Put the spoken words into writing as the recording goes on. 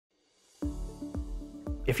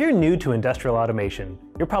If you're new to industrial automation,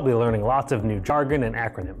 you're probably learning lots of new jargon and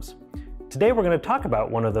acronyms. Today we're going to talk about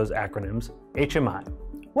one of those acronyms, HMI.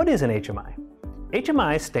 What is an HMI?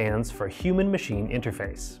 HMI stands for Human Machine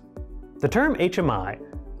Interface. The term HMI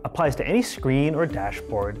applies to any screen or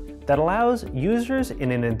dashboard that allows users in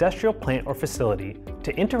an industrial plant or facility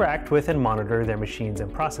to interact with and monitor their machines and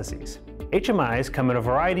processes. HMIs come in a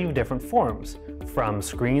variety of different forms, from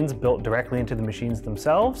screens built directly into the machines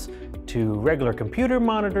themselves, to regular computer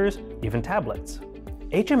monitors, even tablets.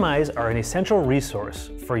 HMIs are an essential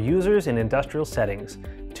resource for users in industrial settings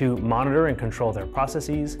to monitor and control their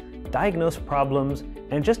processes, diagnose problems,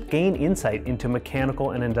 and just gain insight into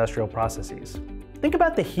mechanical and industrial processes. Think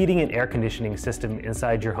about the heating and air conditioning system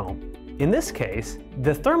inside your home. In this case,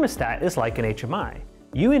 the thermostat is like an HMI.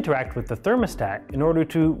 You interact with the thermostat in order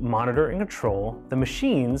to monitor and control the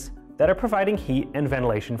machines that are providing heat and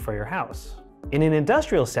ventilation for your house. In an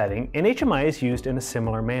industrial setting, an HMI is used in a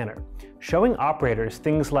similar manner, showing operators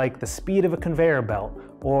things like the speed of a conveyor belt,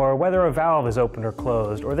 or whether a valve is opened or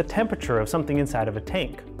closed, or the temperature of something inside of a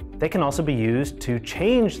tank. They can also be used to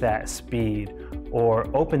change that speed, or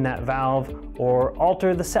open that valve, or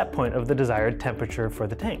alter the set point of the desired temperature for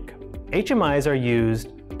the tank. HMIs are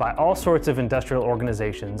used by all sorts of industrial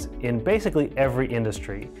organizations in basically every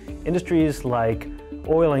industry. Industries like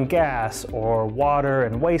oil and gas, or water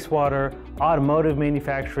and wastewater, automotive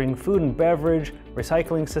manufacturing, food and beverage,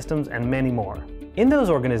 recycling systems, and many more. In those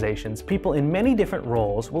organizations, people in many different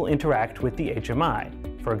roles will interact with the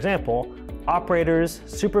HMI. For example, operators,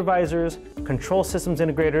 supervisors, control systems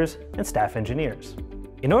integrators, and staff engineers.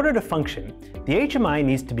 In order to function, the HMI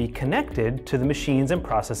needs to be connected to the machines and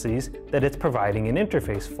processes that it's providing an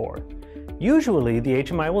interface for. Usually, the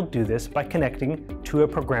HMI will do this by connecting to a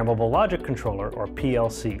programmable logic controller, or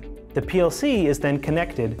PLC. The PLC is then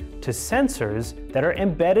connected to sensors that are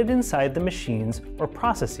embedded inside the machines or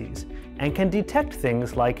processes and can detect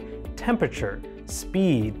things like temperature,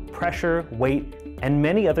 speed, pressure, weight, and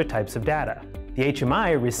many other types of data. The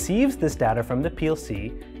HMI receives this data from the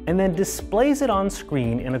PLC and then displays it on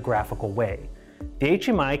screen in a graphical way. The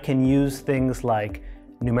HMI can use things like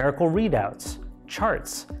numerical readouts,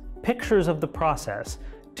 charts, pictures of the process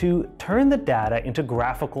to turn the data into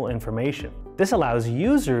graphical information. This allows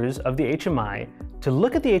users of the HMI to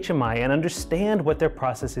look at the HMI and understand what their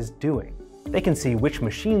process is doing. They can see which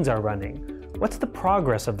machines are running, what's the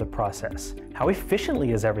progress of the process, how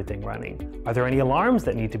efficiently is everything running, are there any alarms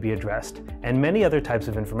that need to be addressed, and many other types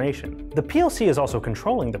of information. The PLC is also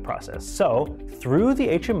controlling the process, so through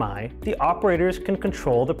the HMI, the operators can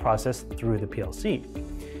control the process through the PLC.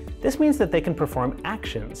 This means that they can perform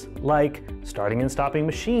actions like starting and stopping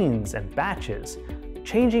machines and batches,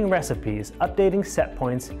 changing recipes, updating set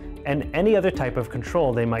points, and any other type of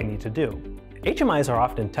control they might need to do. HMIs are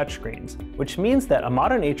often touchscreens, which means that a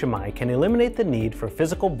modern HMI can eliminate the need for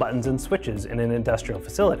physical buttons and switches in an industrial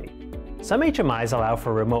facility. Some HMIs allow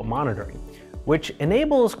for remote monitoring, which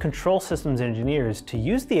enables control systems engineers to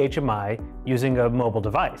use the HMI using a mobile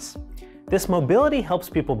device. This mobility helps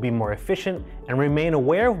people be more efficient and remain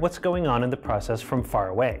aware of what's going on in the process from far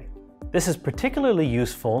away. This is particularly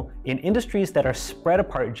useful in industries that are spread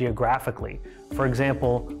apart geographically, for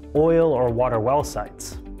example, oil or water well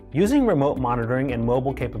sites. Using remote monitoring and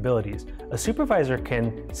mobile capabilities, a supervisor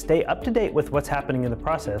can stay up to date with what's happening in the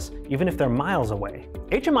process, even if they're miles away.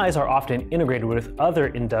 HMIs are often integrated with other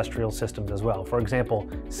industrial systems as well, for example,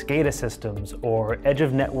 SCADA systems, or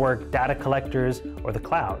edge-of-network data collectors, or the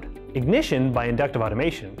cloud. Ignition by Inductive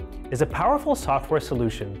Automation is a powerful software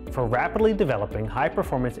solution for rapidly developing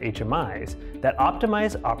high-performance HMIs that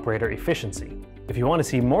optimize operator efficiency. If you want to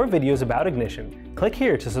see more videos about Ignition, click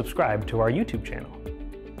here to subscribe to our YouTube channel.